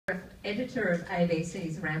editor of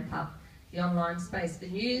ABC's Ramp Up, the online space for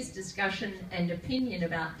news, discussion and opinion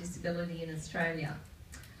about disability in Australia.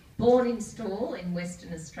 Born in Stawell in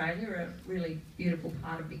Western Australia, a really beautiful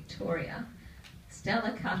part of Victoria,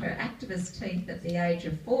 Stella cut her activist teeth at the age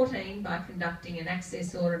of 14 by conducting an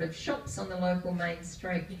access audit of shops on the local main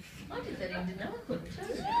street. I did that in Denver, couldn't I?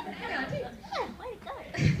 Yeah, I did. Yeah, way to go.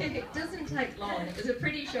 It doesn't take long. It was a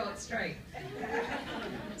pretty short street.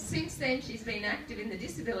 Since then, she's been active in the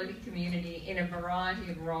disability community in a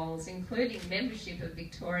variety of roles, including membership of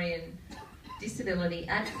Victorian Disability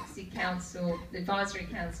Advocacy Council, the Advisory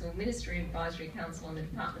Council, Ministry Advisory Council on the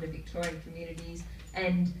Department of Victorian Communities,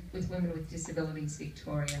 and with Women with Disabilities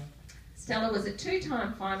Victoria. Stella was a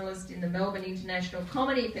two-time finalist in the Melbourne International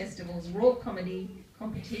Comedy Festival's Raw Comedy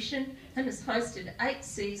competition and has hosted 8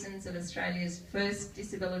 seasons of Australia's first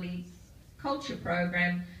disability culture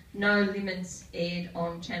program, No Limits, aired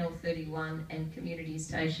on Channel 31 and community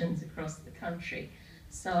stations across the country.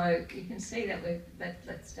 So you can see that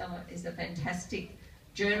that Stella is a fantastic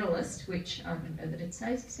journalist, which I don't know that it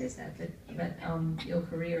says that, but your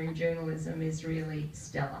career in journalism is really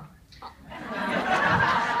stellar. Sorry,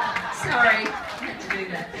 I had to do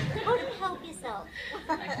that. You wouldn't help yourself.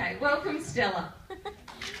 Okay, welcome Stella.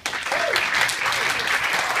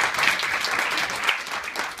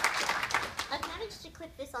 I've managed to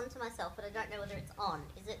clip this onto myself, but I don't know whether it's on.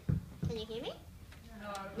 Is it? Can you hear me?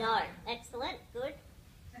 No. Excellent. Good.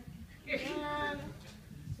 There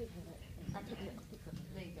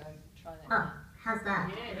you go, try that. Oh, how's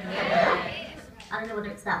that? Yeah. I don't know whether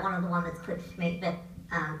it's that one or the one that's clipped to me, but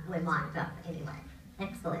we're mic'd up anyway.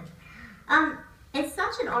 Excellent. It's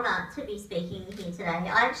such an honour to be speaking here today.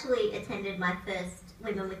 I actually attended my first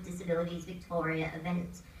Women with Disabilities Victoria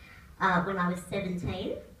event when I was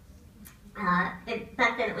 17.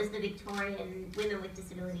 Back then it was the Victorian Women with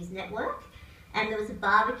Disabilities Network, and there was a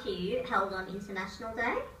barbecue held on International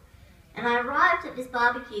Day. And I arrived at this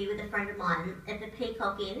barbecue with a friend of mine at the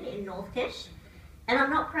Peacock Inn in Northcote, and I'm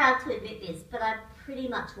not proud to admit this, but I pretty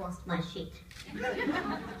much lost my shit.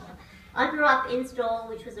 I grew up in Stawell,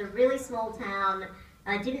 which was a really small town.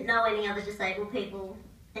 I didn't know any other disabled people,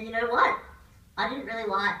 and you know what? I didn't really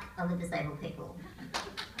like other disabled people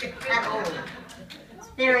at all. It's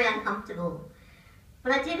very uncomfortable.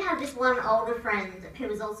 But I did have this one older friend who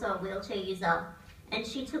was also a wheelchair user, and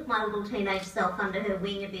she took my little teenage self under her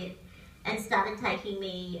wing a bit and started having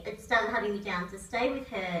me down to stay with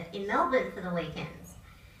her in Melbourne for the weekends.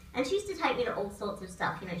 And she used to take me to all sorts of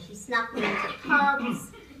stuff. You know, she snuck me into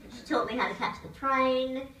pubs, she taught me how to catch the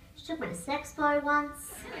train, she took me to Sexpo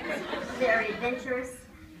once, very adventurous.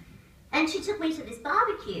 And she took me to this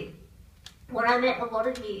barbecue where I met a lot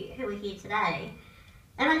of you who are here today.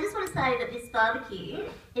 And I just want to say that this barbecue,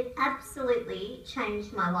 it absolutely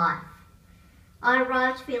changed my life. I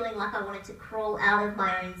arrived feeling like I wanted to crawl out of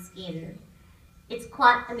my own skin. It's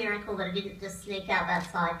quite a miracle that I didn't just sneak out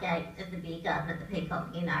that side gate of the beer garden at the Peacock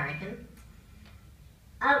Inn, I reckon.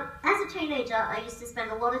 As a teenager, I used to spend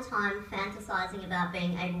a lot of time fantasising about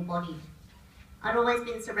being able-bodied. I'd always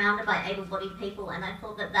been surrounded by able-bodied people, and I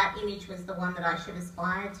thought that that image was the one that I should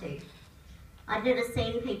aspire to. I'd never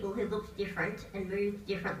seen people who looked different and moved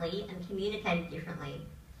differently and communicated differently.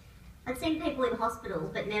 I'd seen people in hospital,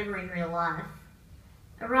 but never in real life.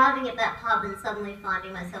 Arriving at that pub and suddenly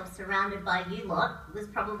finding myself surrounded by you lot was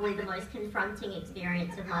probably the most confronting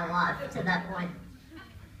experience of my life to that point.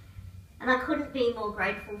 And I couldn't be more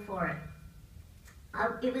grateful for it.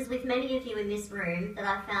 It was with many of you in this room that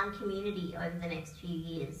I found community over the next few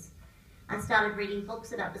years. I started reading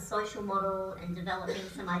books about the social model and developing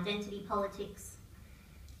some identity politics.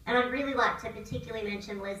 And I'd really like to particularly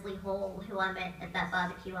mention Leslie Hall, who I met at that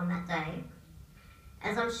barbecue on that day.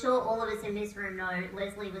 As I'm sure all of us in this room know,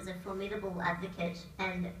 Leslie was a formidable advocate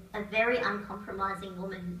and a very uncompromising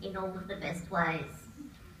woman in all of the best ways.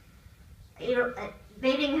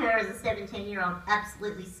 Meeting her as a 17-year-old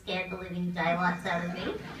absolutely scared the living daylights out of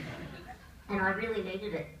me, and I really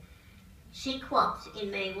needed it. She clocked in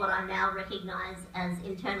me what I now recognise as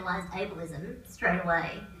internalised ableism straight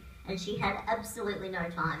away, and she had absolutely no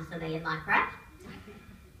time for me and my crap.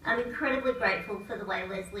 I'm incredibly grateful for the way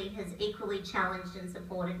Leslie has equally challenged and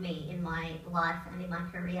supported me in my life and in my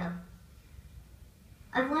career.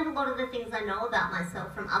 I've learned a lot of the things I know about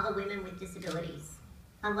myself from other women with disabilities.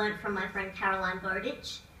 I learned from my friend Caroline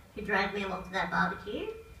Bowditch, who dragged me along to that barbecue,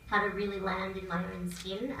 how to really land in my own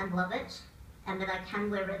skin and love it, and that I can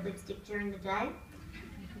wear red lipstick during the day.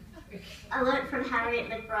 I learned from Harriet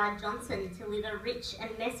McBride Johnson to live a rich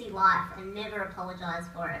and messy life and never apologise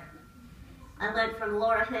for it. I learned from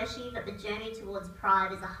Laura Hershey that the journey towards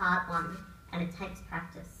pride is a hard one and it takes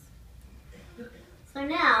practice. So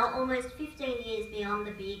now, almost 15 years beyond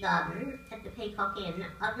the beer garden at the Peacock Inn,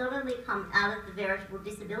 I've not only come out of the veritable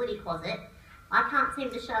disability closet, I can't seem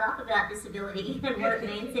to shut up about disability and what it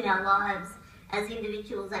means in our lives as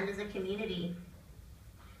individuals and as a community,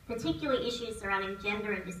 particularly issues surrounding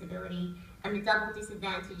gender and disability and the double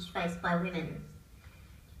disadvantage faced by women.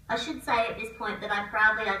 I should say at this point that I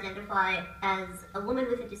proudly identify as a woman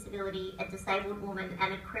with a disability, a disabled woman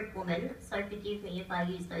and a crip woman, so forgive me if I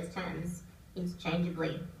use those terms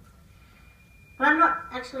interchangeably. But I'm not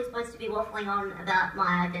actually supposed to be waffling on about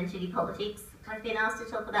my identity politics. I've been asked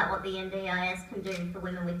to talk about what the NDIS can do for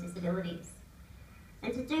women with disabilities.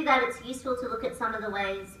 And to do that, it's useful to look at some of the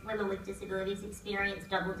ways women with disabilities experience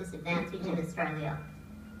double disadvantage in Australia.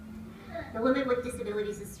 The Women with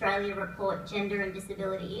Disabilities Australia report Gender and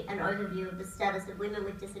Disability, an overview of the status of women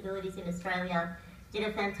with disabilities in Australia, did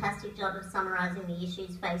a fantastic job of summarising the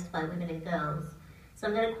issues faced by women and girls. So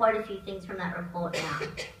I'm going to quote a few things from that report now.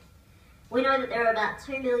 We know that there are about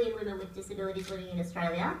 2 million women with disabilities living in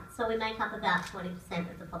Australia, so we make up about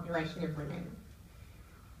 20% of the population of women.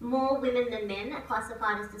 More women than men are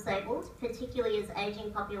classified as disabled, particularly as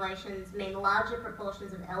ageing populations mean larger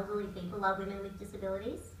proportions of elderly people are women with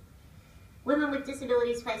disabilities. Women with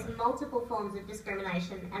disabilities face multiple forms of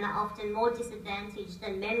discrimination and are often more disadvantaged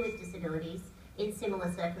than men with disabilities in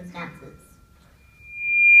similar circumstances.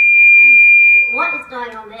 What is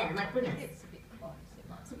going on there? My goodness. It's a bit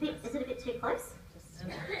close. Is it a bit too close?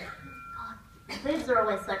 God, my boobs are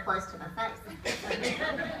always so close to my face.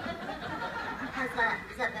 How's that?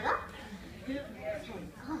 Is that better? Okay.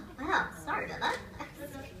 Oh, wow. Sorry about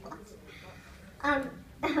that.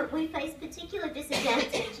 We face particular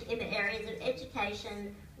disadvantage in the areas of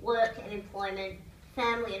education, work and employment,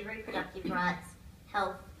 family and reproductive rights,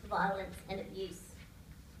 health, violence and abuse.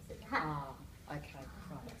 Ah, okay,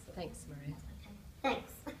 right. Thanks, Maria. Okay.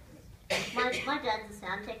 Thanks. My dad's a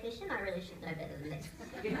sound technician. I really should know better than this.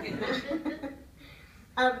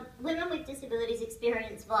 Women with disabilities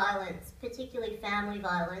experience violence, particularly family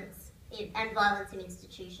violence and violence in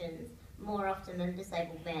institutions, more often than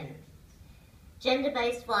disabled men.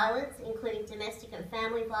 Gender-based violence, including domestic and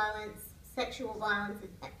family violence, sexual violence,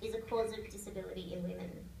 is a cause of disability in women.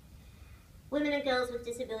 Women and girls with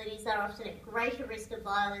disabilities are often at greater risk of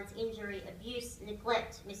violence, injury, abuse,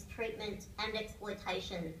 neglect, mistreatment and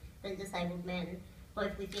exploitation than disabled men,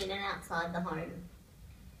 both within and outside the home.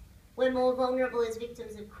 We're more vulnerable as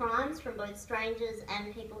victims of crimes from both strangers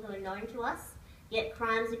and people who are known to us, yet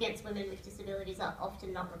crimes against women with disabilities are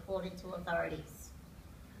often not reported to authorities.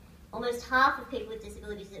 Almost half of people with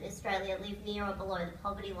disabilities in Australia live near or below the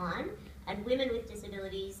poverty line, and women with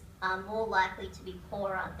disabilities are more likely to be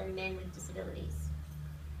poorer than men with disabilities.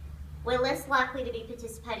 We're less likely to be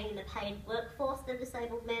participating in the paid workforce than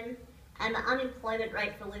disabled men, and the unemployment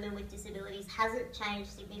rate for women with disabilities hasn't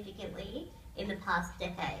changed significantly in the past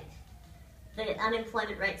decade. The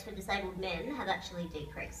unemployment rates for disabled men have actually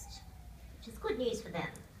decreased, which is good news for them,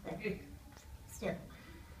 but still.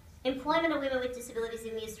 Employment of women with disabilities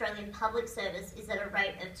in the Australian public service is at a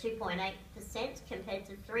rate of 2.8% compared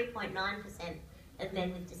to 3.9% of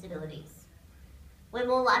men with disabilities. We're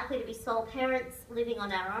more likely to be sole parents living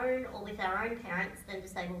on our own or with our own parents than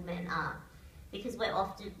disabled men are, because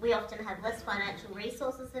we often have less financial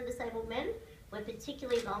resources than disabled men. We're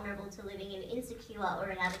particularly vulnerable to living in insecure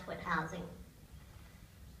or inadequate housing.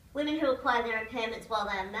 Women who acquire their impairments while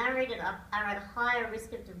they are married are at a higher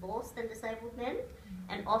risk of divorce than disabled men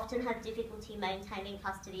and often have difficulty maintaining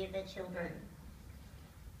custody of their children.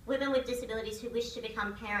 Women with disabilities who wish to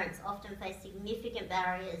become parents often face significant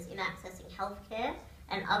barriers in accessing healthcare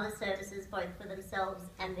and other services both for themselves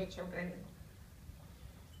and their children.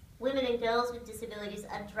 Women and girls with disabilities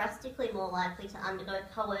are drastically more likely to undergo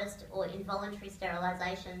coerced or involuntary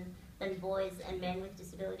sterilisation than boys and men with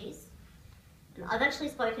disabilities. And I've actually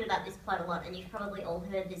spoken about this quite a lot, and you've probably all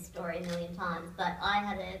heard this story a million times, but I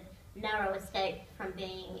had a narrow escape from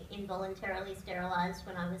being involuntarily sterilised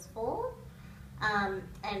when I was 4, and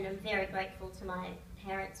I'm very grateful to my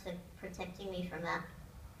parents for protecting me from that.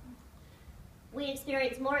 We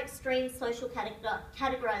experience more extreme social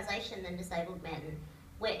categorisation than disabled men.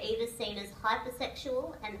 We're either seen as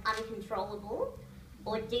hypersexual and uncontrollable,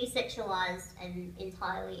 or desexualised and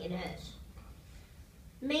entirely inert.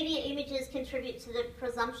 Media images contribute to the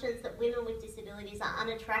presumptions that women with disabilities are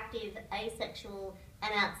unattractive, asexual,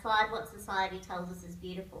 and outside what society tells us is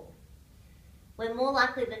beautiful. We're more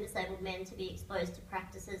likely than disabled men to be exposed to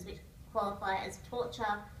practices which qualify as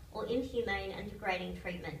torture or inhumane and degrading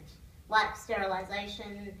treatment, like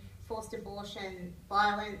sterilisation, forced abortion,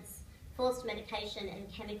 violence, forced medication,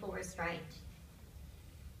 and chemical restraint.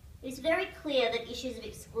 It's very clear that issues of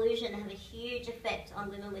exclusion have a huge effect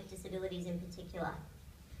on women with disabilities in particular.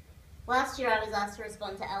 Last year I was asked to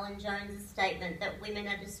respond to Alan Jones' statement that women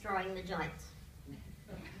are destroying the joint.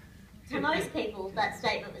 To most people, that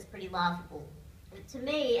statement was pretty laughable. But to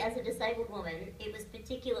me, as a disabled woman, it was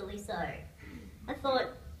particularly so. I thought,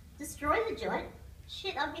 destroy the joint?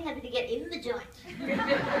 Shit, I'd be happy to get in the joint.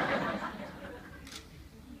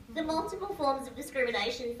 The multiple forms of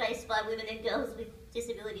discrimination faced by women and girls with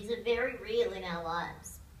disabilities are very real in our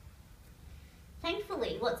lives.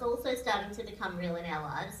 Thankfully, what's also starting to become real in our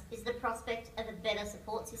lives is the prospect of a better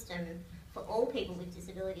support system for all people with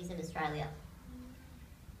disabilities in Australia.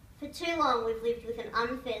 For too long, we've lived with an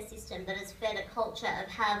unfair system that has fed a culture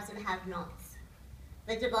of haves and have-nots.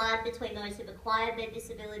 The divide between those who've acquired their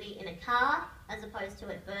disability in a car as opposed to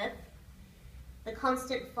at birth, the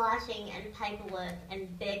constant fighting and paperwork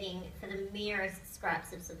and begging for the merest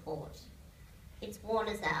scraps of support. It's worn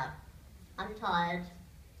us out. I'm tired.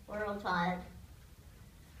 We're all tired.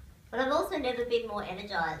 But I've also never been more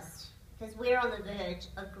energised, because we're on the verge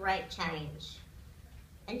of great change.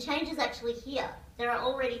 And change is actually here. There are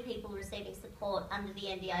already people receiving support under the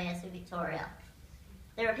NDIS in Victoria.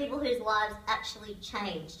 There are people whose lives actually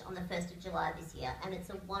changed on the 1st of July this year, and it's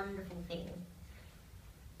a wonderful thing.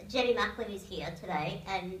 Jenny Macklin is here today,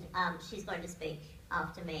 and she's going to speak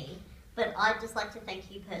after me. But I'd just like to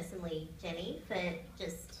thank you personally, Jenny, for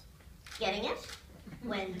just getting it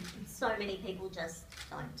when so many people just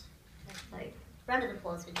don't. So, round of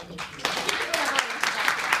applause for Jenny.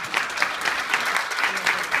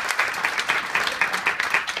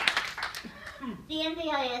 The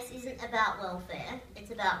NDIS isn't about welfare,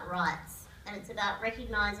 it's about rights, and it's about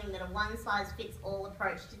recognising that a one-size-fits-all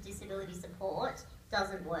approach to disability support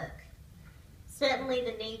doesn't work. Certainly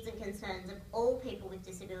the needs and concerns of all people with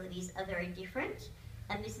disabilities are very different,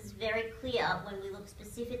 and this is very clear when we look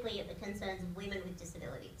specifically at the concerns of women with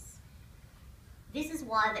disabilities. This is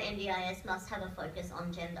why the NDIS must have a focus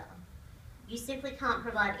on gender. You simply can't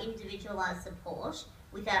provide individualised support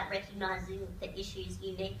without recognising the issues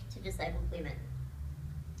unique to disabled women.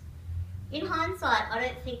 In hindsight, I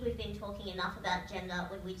don't think we've been talking enough about gender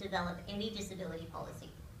when we develop any disability policy.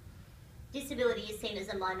 Disability is seen as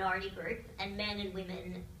a minority group, and men and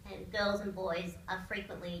women and girls and boys are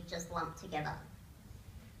frequently just lumped together.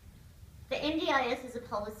 The NDIS is a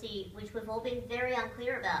policy which we've all been very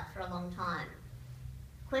unclear about for a long time.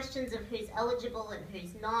 Questions of who's eligible and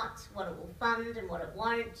who's not, what it will fund and what it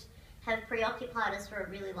won't, have preoccupied us for a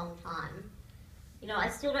really long time. You know, I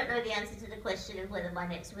still don't know the answer to the question of whether my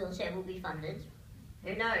next wheelchair will be funded.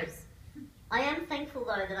 Who knows? I am thankful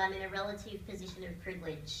though that I'm in a relative position of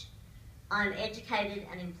privilege. I'm educated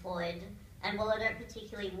and employed, and while I don't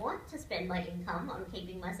particularly want to spend my income on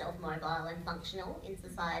keeping myself mobile and functional in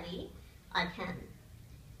society, I can.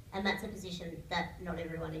 And that's a position that not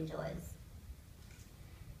everyone enjoys.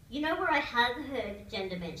 You know where I have heard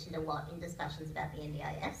gender mentioned a lot in discussions about the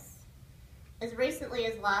NDIS? As recently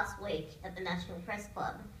as last week at the National Press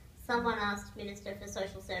Club, someone asked Minister for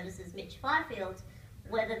Social Services Mitch Fifield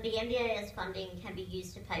whether the NDIS funding can be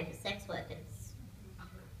used to pay for sex workers.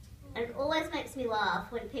 And it always makes me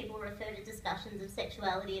laugh when people refer to discussions of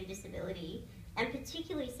sexuality and disability, and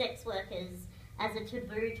particularly sex workers, as a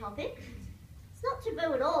taboo topic. It's not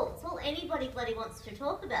taboo at all. It's all anybody bloody wants to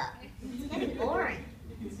talk about. It's getting boring.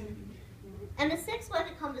 And the sex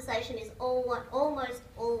worker conversation is almost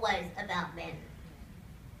always about men.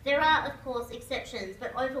 There are, of course, exceptions,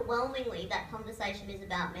 but overwhelmingly that conversation is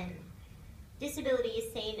about men. Disability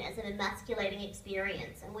is seen as an emasculating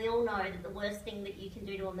experience, and we all know that the worst thing that you can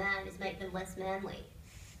do to a man is make them less manly.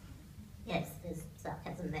 Yes, there's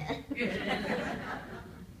sarcasm there.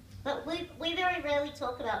 But we very rarely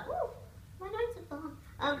talk about, ooh, my notes are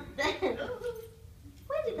gone.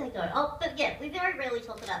 Where did they go? Oh, but yeah, we very rarely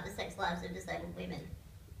talk about the sex lives of disabled women.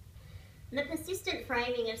 And the persistent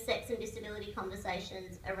framing of sex and disability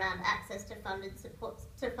conversations around access to funded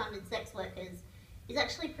sex workers is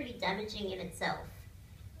actually pretty damaging in itself.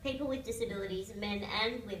 People with disabilities, men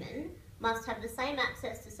and women, must have the same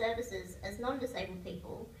access to services as non-disabled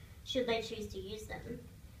people, should they choose to use them.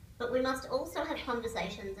 But we must also have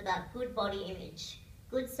conversations about good body image,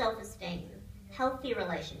 good self-esteem, healthy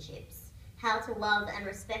relationships, how to love and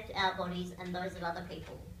respect our bodies and those of other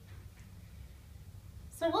people.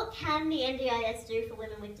 So what can the NDIS do for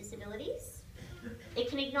women with disabilities? It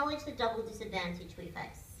can acknowledge the double disadvantage we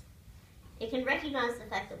face. It can recognise the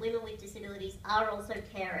fact that women with disabilities are also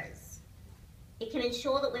carers. It can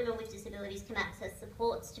ensure that women with disabilities can access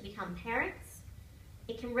supports to become parents.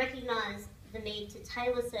 It can recognise the need to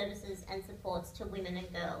tailor services and supports to women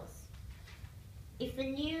and girls. If the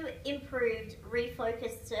new, improved,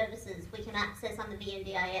 refocused services we can access under the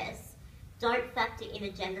NDIS don't factor in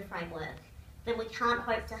a gender framework, then we can't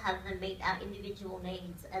hope to have them meet our individual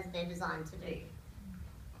needs as they're designed to do.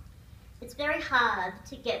 It's very hard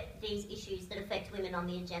to get these issues that affect women on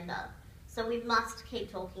the agenda, so we must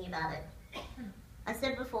keep talking about it. I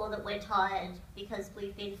said before that we're tired because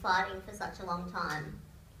we've been fighting for such a long time.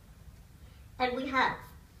 And we have.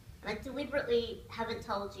 And I deliberately haven't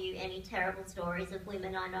told you any terrible stories of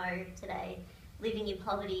women I know today living in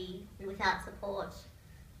poverty and without support,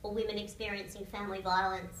 or women experiencing family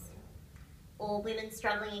violence, or women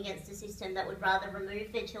struggling against a system that would rather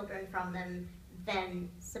remove their children from them than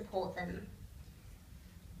support them.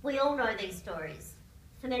 We all know these stories.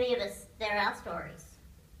 For many of us, they're our stories.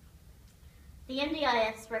 The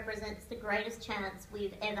NDIS represents the greatest chance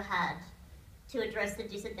we've ever had to address the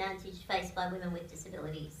disadvantage faced by women with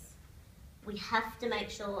disabilities. We have to make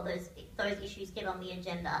sure those issues get on the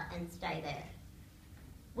agenda and stay there.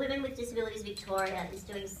 Women with Disabilities Victoria is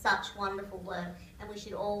doing such wonderful work, and we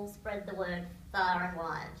should all spread the word far and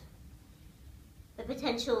wide. The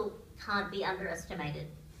potential can't be underestimated.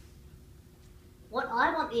 What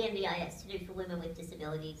I want the NDIS to do for women with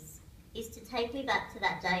disabilities is to take me back to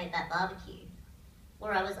that day at that barbecue,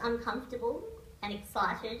 where I was uncomfortable and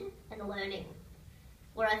excited and learning,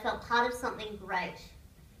 where I felt part of something great,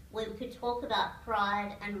 where we could talk about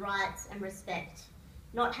pride and rights and respect,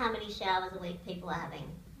 not how many showers a week people are having.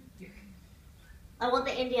 I want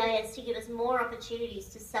the NDIS to give us more opportunities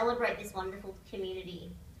to celebrate this wonderful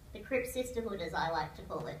community, the Crip Sisterhood as I like to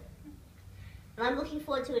call it. And I'm looking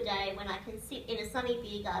forward to a day when I can sit in a sunny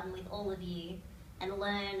beer garden with all of you and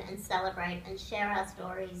learn and celebrate and share our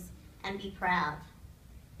stories and be proud.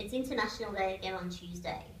 It's International Day again on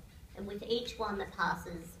Tuesday, and with each one that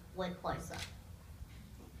passes, we're closer.